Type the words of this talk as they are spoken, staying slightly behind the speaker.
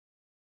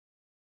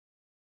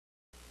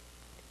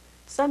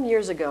Some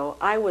years ago,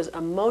 I was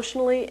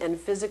emotionally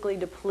and physically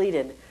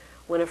depleted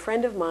when a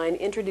friend of mine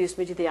introduced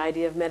me to the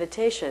idea of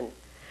meditation.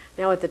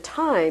 Now, at the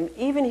time,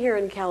 even here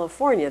in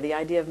California, the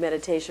idea of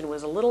meditation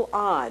was a little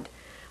odd,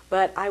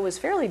 but I was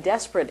fairly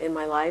desperate in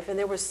my life, and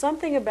there was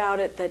something about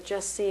it that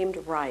just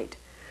seemed right.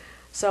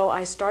 So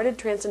I started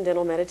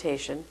Transcendental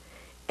Meditation,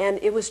 and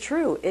it was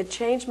true. It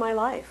changed my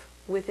life.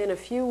 Within a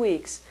few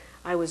weeks,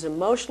 I was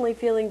emotionally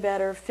feeling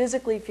better,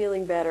 physically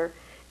feeling better,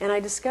 and I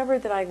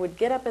discovered that I would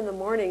get up in the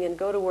morning and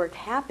go to work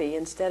happy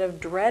instead of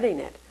dreading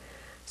it.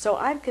 So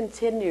I've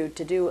continued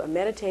to do a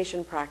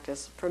meditation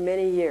practice for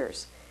many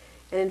years.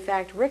 And in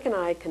fact, Rick and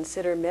I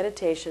consider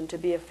meditation to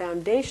be a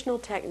foundational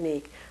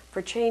technique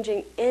for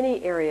changing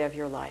any area of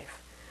your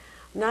life.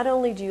 Not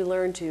only do you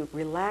learn to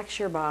relax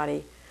your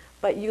body,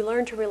 but you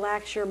learn to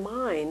relax your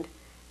mind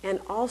and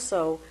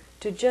also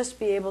to just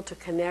be able to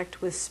connect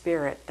with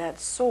Spirit, that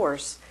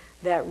source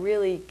that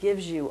really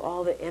gives you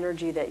all the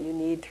energy that you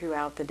need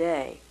throughout the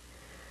day.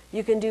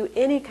 You can do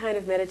any kind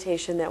of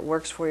meditation that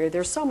works for you.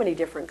 There's so many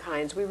different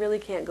kinds. We really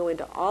can't go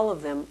into all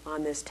of them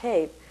on this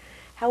tape.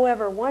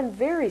 However, one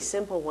very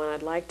simple one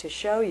I'd like to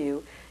show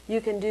you, you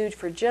can do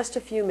for just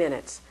a few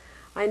minutes.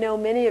 I know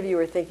many of you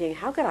are thinking,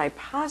 how could I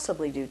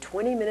possibly do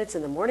 20 minutes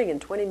in the morning and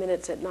 20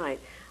 minutes at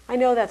night? I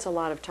know that's a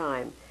lot of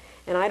time,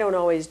 and I don't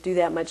always do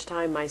that much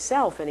time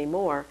myself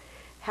anymore.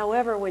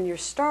 However, when you're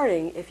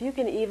starting, if you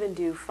can even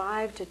do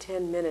 5 to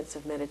 10 minutes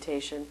of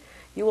meditation,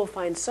 you will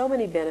find so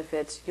many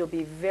benefits, you'll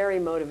be very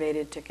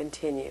motivated to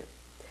continue.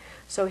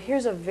 So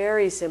here's a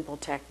very simple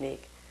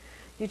technique.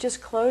 You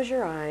just close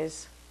your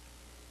eyes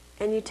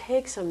and you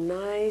take some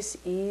nice,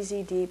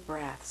 easy, deep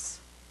breaths.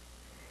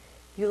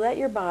 You let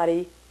your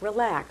body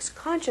relax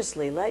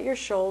consciously. Let your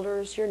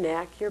shoulders, your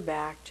neck, your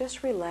back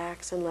just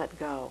relax and let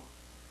go.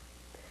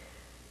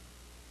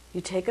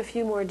 You take a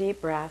few more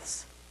deep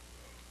breaths.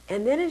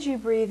 And then as you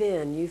breathe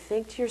in, you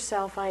think to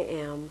yourself, I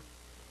am.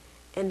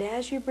 And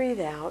as you breathe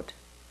out,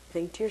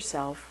 think to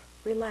yourself,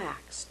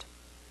 relaxed.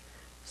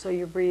 So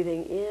you're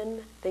breathing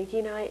in,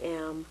 thinking I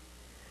am.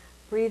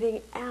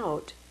 Breathing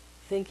out,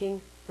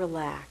 thinking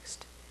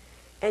relaxed.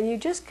 And you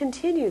just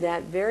continue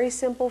that very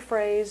simple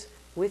phrase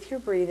with your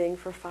breathing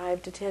for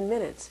 5 to 10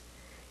 minutes.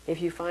 If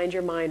you find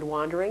your mind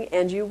wandering,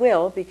 and you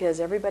will,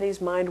 because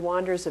everybody's mind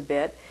wanders a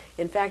bit.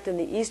 In fact, in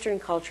the Eastern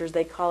cultures,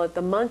 they call it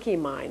the monkey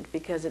mind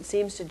because it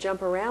seems to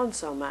jump around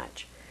so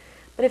much.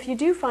 But if you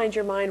do find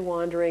your mind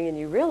wandering and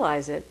you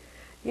realize it,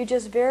 you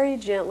just very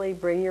gently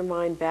bring your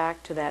mind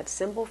back to that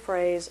simple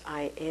phrase,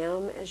 I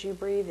am, as you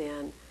breathe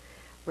in,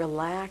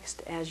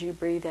 relaxed as you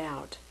breathe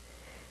out.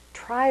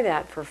 Try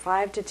that for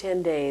 5 to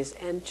 10 days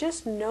and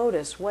just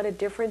notice what a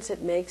difference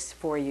it makes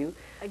for you.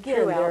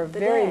 Again, there are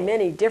very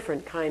many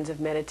different kinds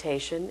of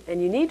meditation,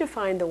 and you need to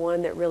find the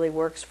one that really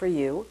works for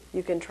you.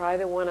 You can try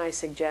the one I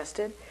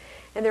suggested,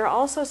 and there are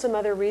also some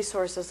other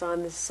resources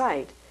on the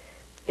site.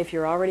 If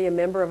you're already a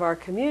member of our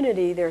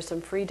community, there are some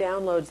free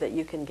downloads that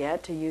you can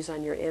get to use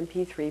on your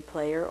MP3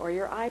 player or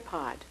your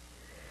iPod.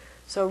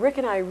 So Rick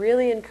and I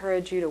really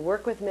encourage you to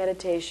work with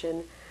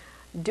meditation.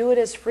 Do it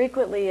as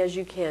frequently as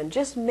you can.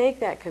 Just make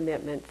that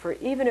commitment for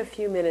even a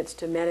few minutes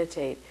to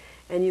meditate,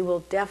 and you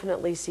will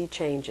definitely see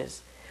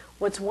changes.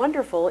 What's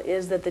wonderful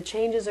is that the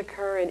changes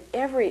occur in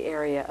every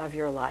area of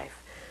your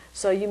life.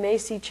 So you may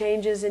see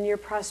changes in your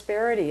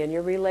prosperity and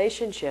your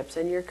relationships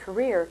and your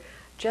career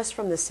just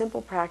from the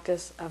simple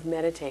practice of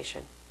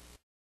meditation.